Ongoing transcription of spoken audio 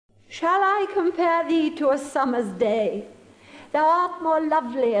Shall I compare thee to a summer's day? Thou art more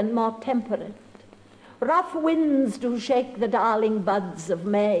lovely and more temperate. Rough winds do shake the darling buds of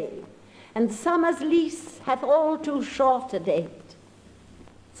May, and summer's lease hath all too short a date.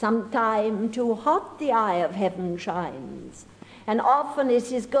 Sometime too hot the eye of heaven shines, and often is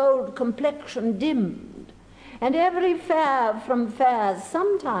his gold complexion dimmed, and every fair from fair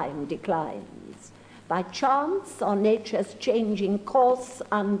sometime declines, by chance or nature's changing course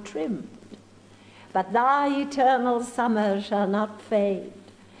untrimmed. But thy eternal summer shall not fade,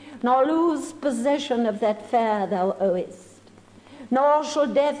 nor lose possession of that fair thou owest, nor shall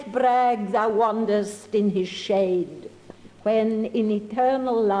death brag thou wanderest in his shade, when in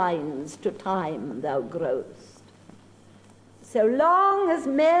eternal lines to time thou growest. So long as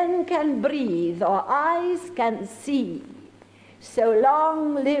men can breathe or eyes can see, so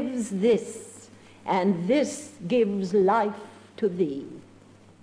long lives this, and this gives life to thee.